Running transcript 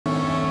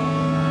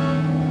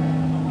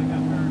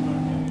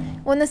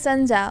When the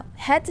sun's out,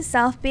 head to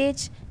South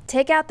Beach,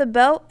 take out the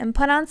boat, and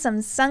put on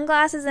some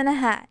sunglasses and a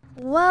hat.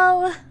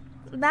 Well,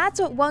 that's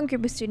what one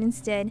group of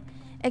students did,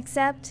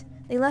 except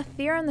they left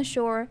fear on the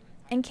shore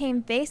and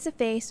came face to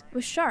face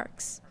with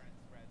sharks,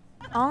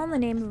 all in the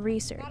name of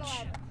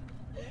research.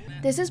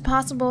 This is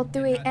possible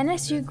through a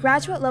NSU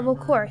graduate level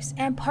course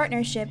and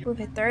partnership with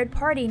a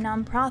third-party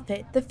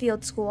nonprofit, the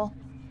Field School.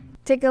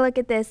 Take a look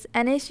at this.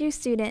 NSU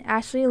student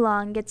Ashley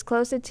Long gets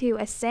closer to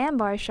a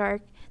sandbar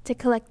shark to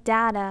collect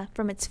data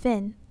from its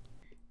fin.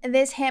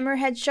 This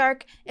hammerhead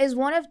shark is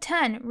one of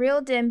 10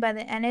 reeled in by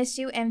the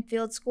NSU and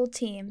Field School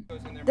team.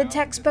 The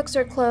textbooks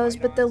are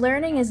closed, but the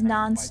learning is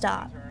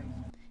non-stop.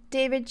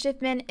 David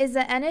Shiffman is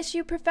the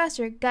NSU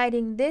professor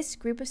guiding this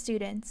group of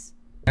students.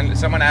 And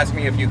someone asked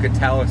me if you could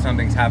tell if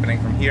something's happening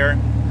from here.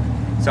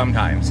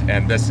 Sometimes,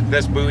 and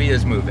this buoy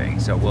is moving,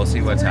 so we'll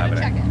see what's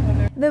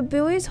happening. The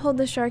buoys hold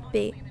the shark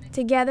bait.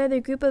 Together, the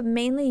group of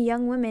mainly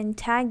young women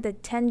tagged the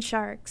 10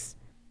 sharks.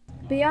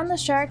 Beyond the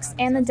sharks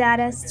and the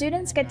data,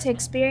 students get to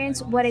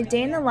experience what a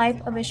day in the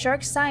life of a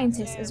shark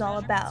scientist is all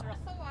about.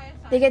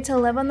 They get to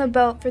live on the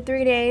boat for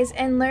 3 days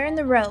and learn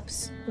the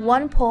ropes,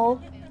 one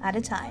pole at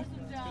a time.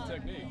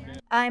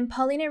 I'm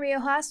Paulina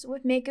Riojas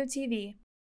with Mako TV.